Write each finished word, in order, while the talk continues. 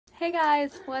Hey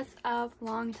guys, what's up?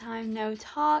 Long time no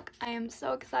talk. I am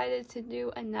so excited to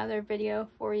do another video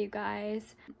for you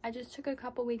guys. I just took a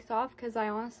couple weeks off because I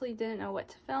honestly didn't know what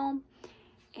to film,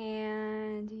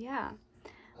 and yeah.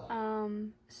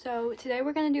 So today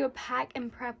we're gonna do a pack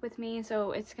and prep with me.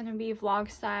 So it's gonna be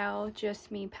vlog style, just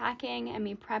me packing and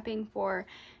me prepping for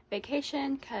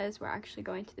vacation because we're actually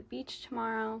going to the beach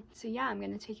tomorrow. So yeah, I'm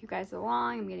gonna take you guys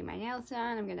along. I'm getting my nails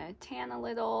done. I'm gonna tan a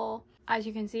little. As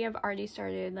you can see, I've already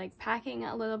started like packing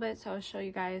a little bit, so I'll show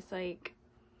you guys like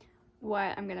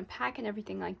what I'm gonna pack and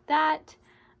everything like that.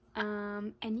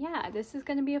 And yeah, this is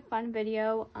gonna be a fun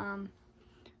video.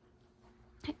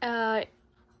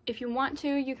 If you want to,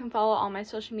 you can follow all my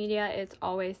social media. It's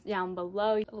always down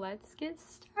below. Let's get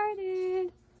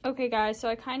started. Okay guys, so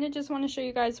I kind of just want to show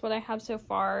you guys what I have so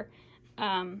far.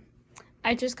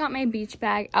 I just got my beach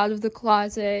bag out of the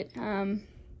closet.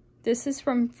 This is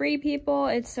from Free People.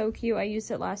 It's so cute. I used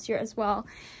it last year as well.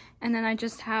 And then I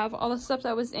just have all the stuff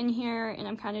that was in here, and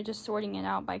I'm kind of just sorting it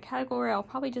out by category. I'll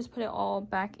probably just put it all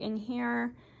back in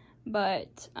here.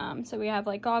 But so we have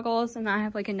like goggles, and I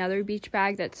have like another beach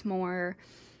bag that's more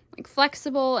like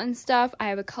flexible and stuff. I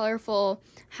have a colorful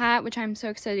hat, which I'm so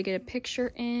excited to get a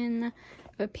picture in. I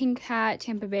have a pink hat,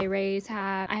 Tampa Bay Rays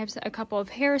hat. I have a couple of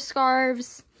hair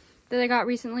scarves that I got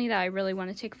recently that I really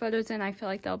want to take photos in. I feel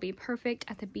like they'll be perfect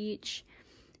at the beach.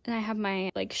 And I have my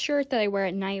like shirt that I wear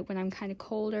at night when I'm kind of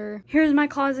colder. Here's my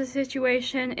closet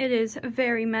situation. It is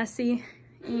very messy,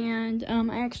 and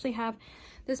I actually have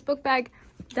this book bag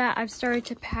that I've started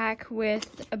to pack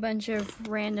with a bunch of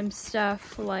random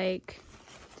stuff like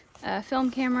a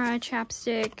film camera,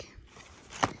 chapstick,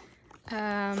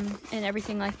 and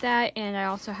everything like that. And I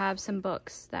also have some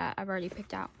books that I've already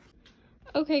picked out.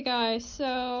 Okay guys,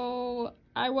 so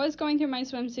I was going through my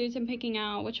swimsuits and picking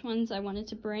out which ones I wanted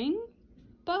to bring,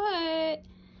 but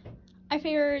I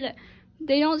figured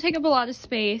they don't take up a lot of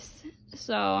space,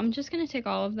 so I'm just gonna take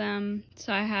all of them.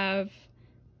 So I have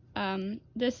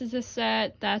this is a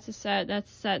set, that's a set, that's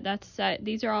a set, that's a set.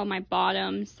 These are all my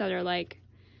bottoms that are like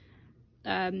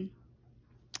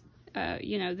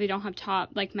you know, they don't have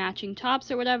like matching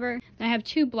tops or whatever. And I have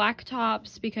two black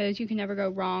tops because you can never go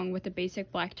wrong with a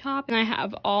basic black top. And I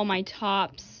have all my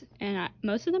tops, and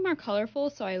most of them are colorful,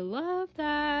 so I love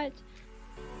that.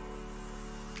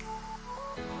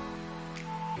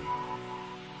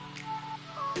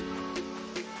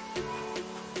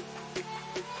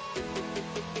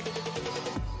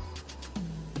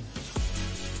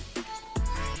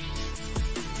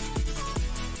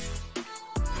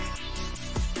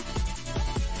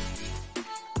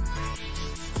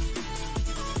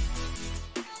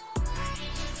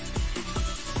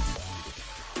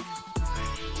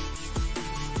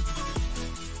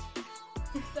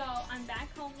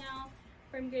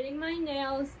 I'm getting my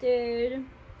nails did.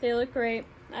 They look great,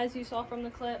 as you saw from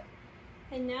the clip.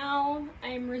 And now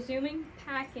I'm resuming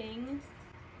packing.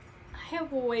 I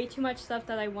have way too much stuff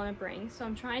that I want to bring, so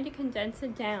I'm trying to condense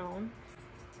it down.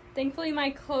 Thankfully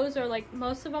my clothes are like,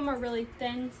 most of them are really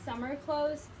thin summer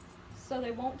clothes, so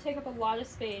they won't take up a lot of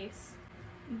space.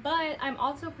 But I'm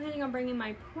also planning on bringing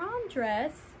my prom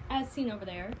dress, as seen over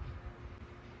there,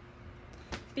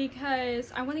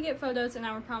 because I want to get photos and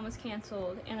our prom was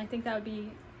canceled, and I think that would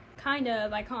be kind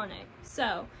of iconic.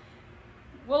 So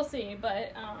we'll see,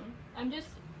 but I'm just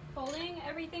folding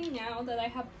everything now that I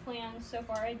have planned so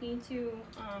far. I need to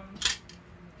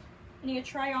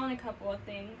try on a couple of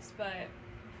things, but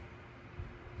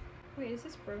wait, is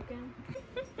this broken?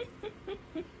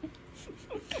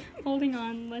 Holding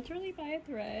on literally by a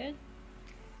thread.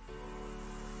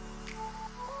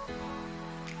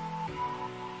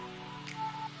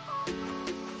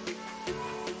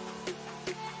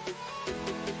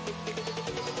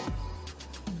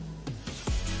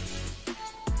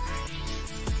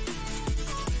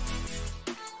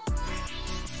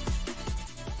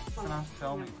 I'm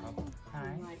filming.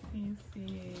 Hi. Hi.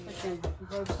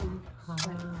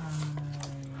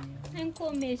 I'm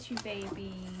gonna miss you,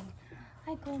 baby.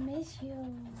 I gonna miss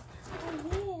you. I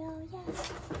will,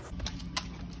 yes.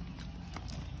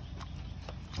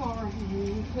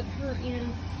 Alright, put her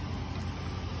in.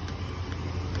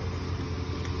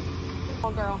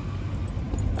 Oh, girl.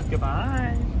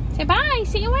 Goodbye. Say bye.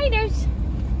 See you later.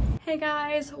 Hey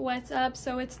guys, what's up?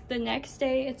 So it's the next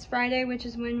day. It's Friday, which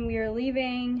is when we are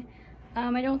leaving.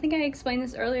 I don't think I explained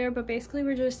this earlier, but basically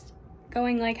we're just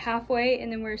going like halfway, and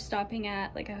then we're stopping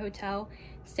at like a hotel,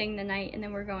 staying the night, and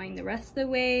then we're going the rest of the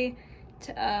way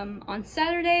to, on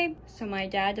Saturday, so my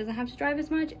dad doesn't have to drive as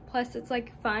much, plus it's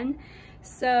like fun.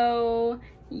 So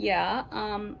yeah,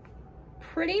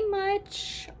 pretty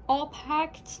much all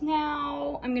packed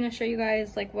now. I'm gonna show you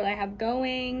guys like what I have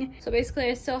going. So basically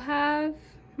I still have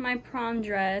my prom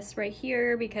dress right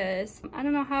here because I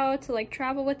don't know how to like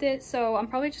travel with it, so I'm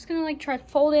probably just gonna like try to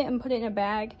fold it and put it in a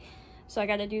bag, so I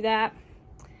gotta do that.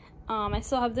 I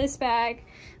still have this bag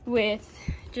with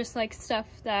just like stuff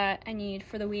that I need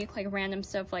for the week, like random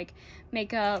stuff like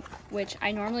makeup, which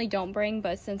I normally don't bring,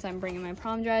 but since I'm bringing my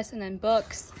prom dress, and then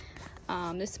books.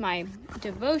 This is my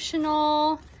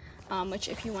devotional, which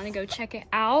if you want to go check it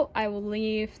out, I will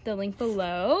leave the link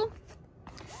below.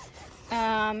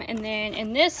 And then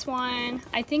in this one,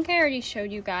 I think I already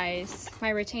showed you guys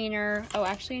my retainer. Oh,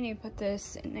 actually I need to put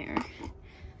this in there.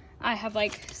 I have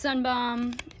like sun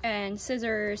balm and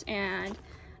scissors and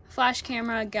flash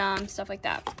camera, gum, stuff like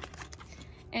that.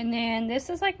 And then this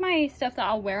is like my stuff that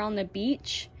I'll wear on the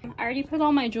beach. I already put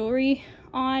all my jewelry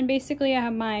on. Basically I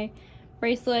have my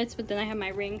bracelets, but then I have my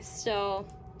rings still.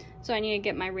 So I need to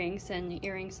get my rings and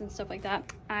earrings and stuff like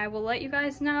that. I will let you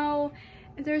guys know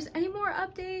if there's any more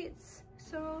updates.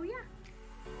 So yeah.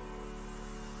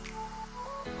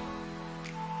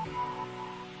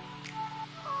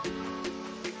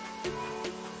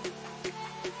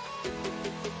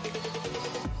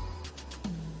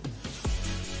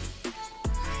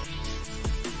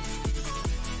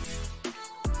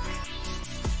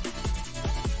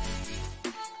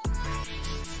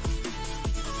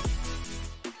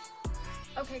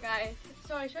 Okay guys,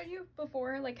 so I showed you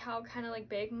before like how kind of like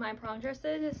big my prom dress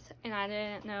is, and I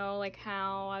didn't know like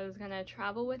how I was gonna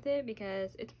travel with it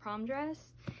because it's prom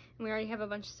dress and we already have a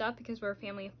bunch of stuff because we're a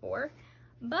family of 4.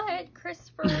 But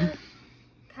Christopher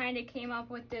kind of came up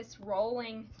with this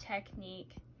rolling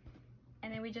technique,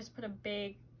 and then we just put a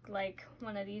big like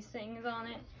one of these things on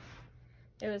it.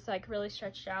 It was like really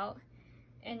stretched out,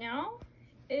 and now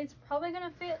it's probably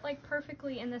gonna fit like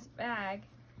perfectly in this bag.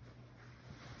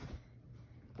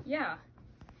 Yeah,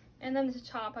 and then the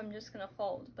top I'm just gonna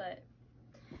fold, but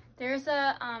there's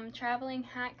a traveling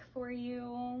hack for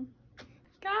you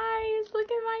guys. Look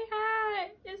at my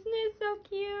hat, isn't it so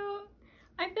cute?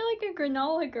 I feel like a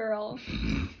granola girl.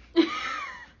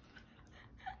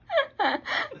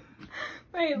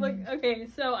 Wait, look. Okay,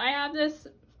 so I have this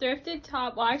thrifted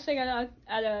top. Well, actually I got it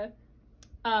at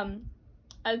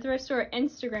a thrift store,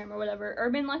 Instagram or whatever,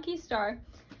 Urban Lucky Star.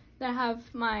 I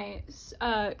have my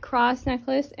cross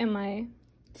necklace and my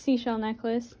seashell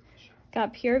necklace.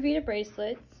 Got Pure Vita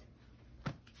bracelets.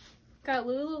 Got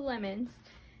Lululemons.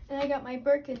 And I got my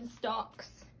Birkenstocks.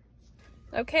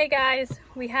 Okay guys,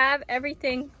 we have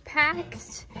everything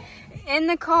packed in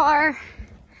the car.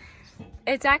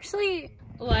 It's actually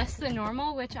less than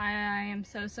normal, which I am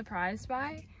so surprised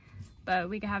by. But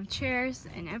we have chairs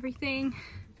and everything.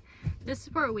 This is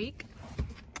for a week.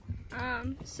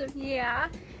 So yeah.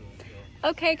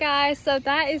 Okay guys, so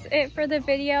that is it for the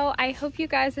video. I hope you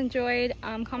guys enjoyed.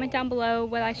 Comment down below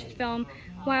what I should film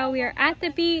while we are at the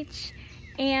beach,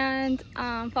 and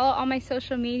follow all my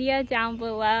social media down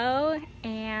below,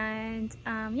 and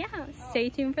yeah, stay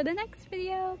tuned for the next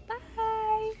video. Bye.